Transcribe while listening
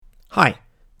Hi,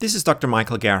 this is Dr.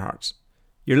 Michael Gerhardt.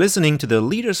 You're listening to the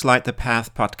Leaders Light the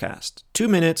Path podcast, 2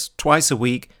 minutes twice a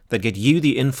week that get you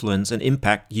the influence and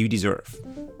impact you deserve.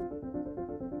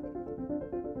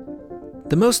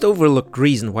 The most overlooked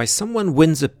reason why someone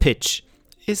wins a pitch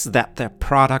is that their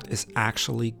product is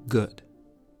actually good.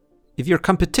 If your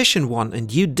competition won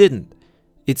and you didn't,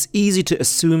 it's easy to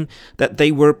assume that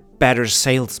they were better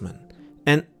salesmen.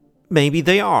 And maybe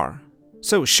they are.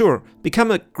 So sure,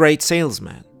 become a great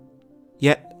salesman.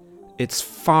 Yet, it's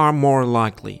far more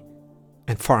likely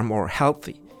and far more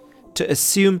healthy to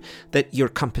assume that your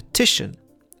competition,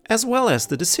 as well as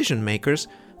the decision makers,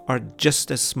 are just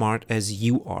as smart as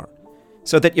you are,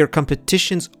 so that your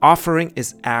competition's offering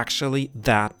is actually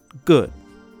that good.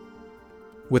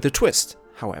 With a twist,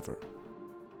 however.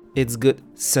 It's good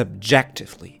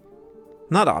subjectively,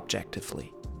 not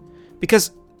objectively. Because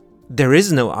there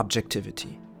is no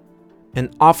objectivity.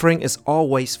 An offering is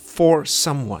always for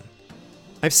someone.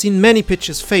 I've seen many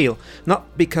pitches fail,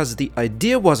 not because the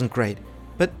idea wasn't great,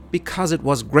 but because it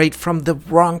was great from the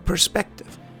wrong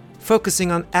perspective,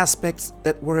 focusing on aspects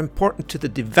that were important to the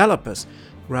developers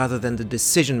rather than the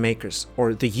decision makers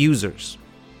or the users.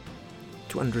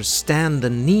 To understand the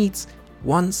needs,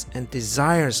 wants, and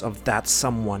desires of that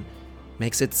someone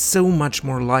makes it so much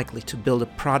more likely to build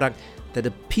a product that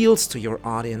appeals to your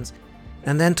audience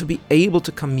and then to be able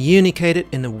to communicate it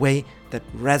in a way that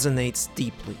resonates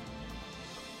deeply.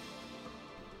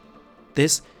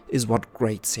 This is what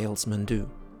great salesmen do.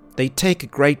 They take a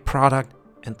great product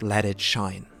and let it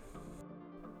shine.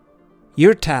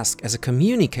 Your task as a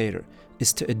communicator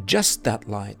is to adjust that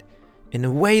light in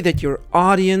a way that your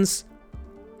audience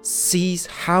sees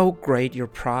how great your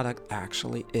product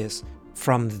actually is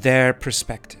from their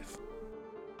perspective.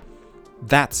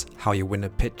 That's how you win a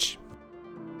pitch.